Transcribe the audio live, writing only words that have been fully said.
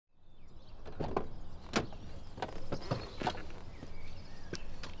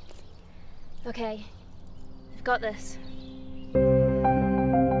Okay, you've got this.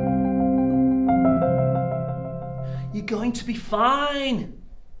 You're going to be fine.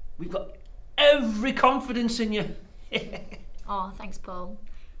 We've got every confidence in you. Oh, thanks, Paul.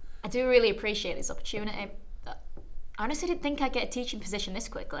 I do really appreciate this opportunity. I honestly didn't think I'd get a teaching position this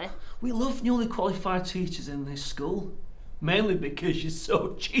quickly. We love newly qualified teachers in this school, mainly because you're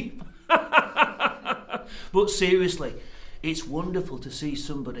so cheap. But seriously, it's wonderful to see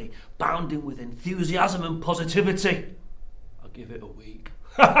somebody bounding with enthusiasm and positivity. I'll give it a week.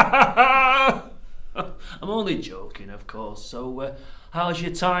 I'm only joking, of course. So, how's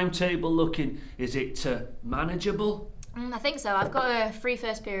your timetable looking? Is it manageable? I think so. I've got a free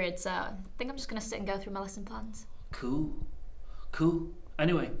first period, so I think I'm just going to sit and go through my lesson plans. Cool.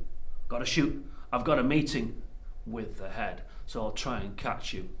 Anyway, gotta shoot. I've got a meeting with the head, so I'll try and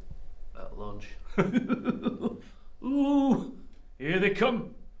catch you at lunch. Ooh, here they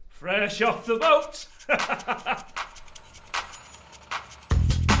come, fresh off the boat.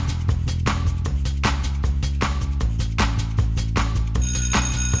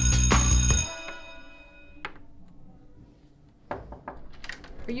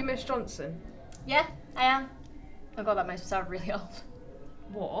 Are you Miss Johnson? Yeah, I am. Oh god, that makes me sound really old.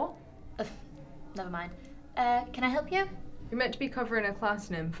 What? Never mind. Can I help you? You're meant to be covering a class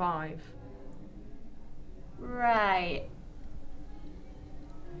in M5. Right.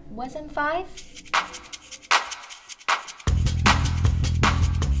 Was M5?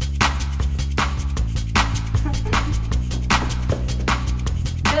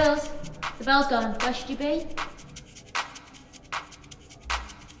 Girls, the bell's gone. Where should you be?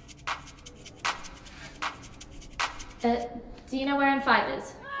 Do you know where M5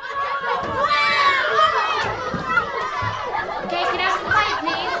 is? Okay, can I have some quiet,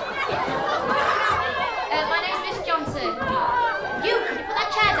 please? My name's Miss Johnson. Can you put that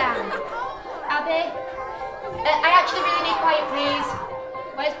chair down? Abby? I actually really need quiet, please.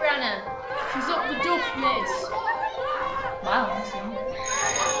 Where's Brianna? She's up the duff, miss. Wow, that's young.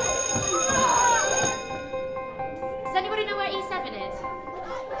 Does anybody know where E7 is?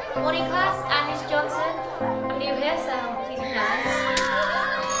 Morning class, I'm Miss Johnson. I'm new here, so please be nice.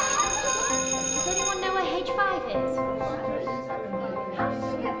 Does anyone know where H5 is?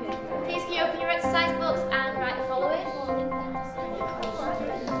 Please can you open your exercise books and write the following?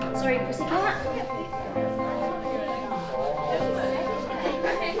 Sorry, pussycat?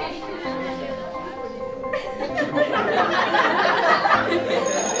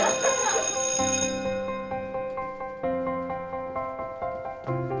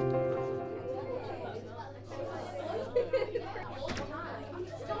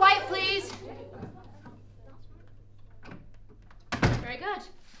 Quiet, please. Very good.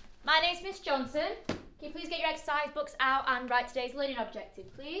 My name's Miss Johnson. Can you please get your exercise books out and write today's learning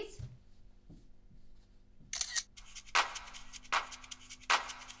objective, please?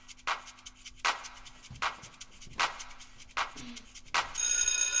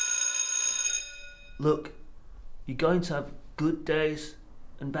 Look, you're going to have good days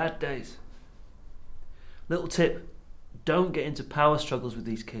and bad days. Little tip, don't get into power struggles with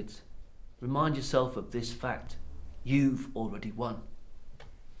these kids. Remind yourself of this fact. You've already won.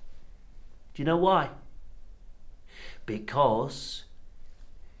 Do you know why? Because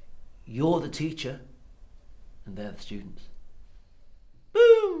you're the teacher and they're the students.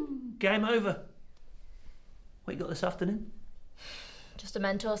 Boom! Game over. What you got this afternoon? Just a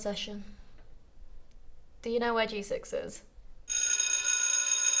mentor session. Do you know where G6 is?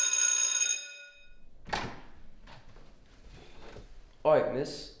 Alright,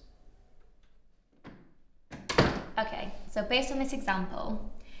 miss. Okay, so based on this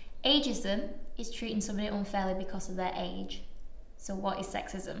example, ageism is treating somebody unfairly because of their age. So what is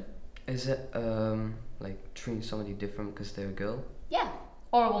sexism? Is it, like treating somebody different because they're a girl? Yeah,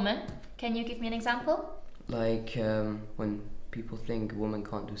 or a woman. Can you give me an example? Like, when people think a woman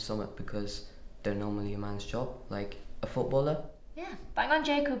can't do something because they're normally a man's job, like a footballer? Yeah, bang on,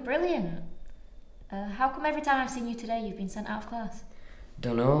 Jacob, brilliant. How come every time I've seen you today you've been sent out of class?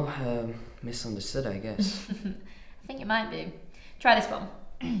 Don't know, misunderstood, I guess. I think it might be. Try this one.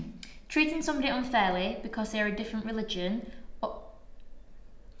 Treating somebody unfairly because they're a different religion or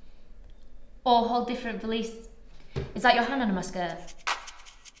hold different beliefs. Is that your hand under my skirt?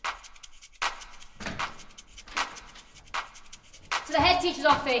 To the head teacher's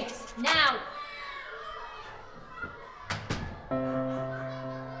office, now!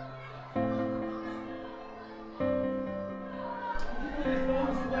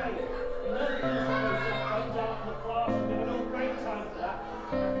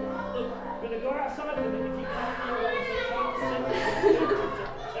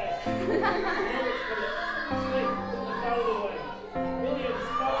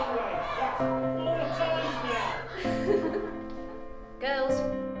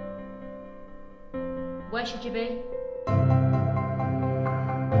 Where should you be?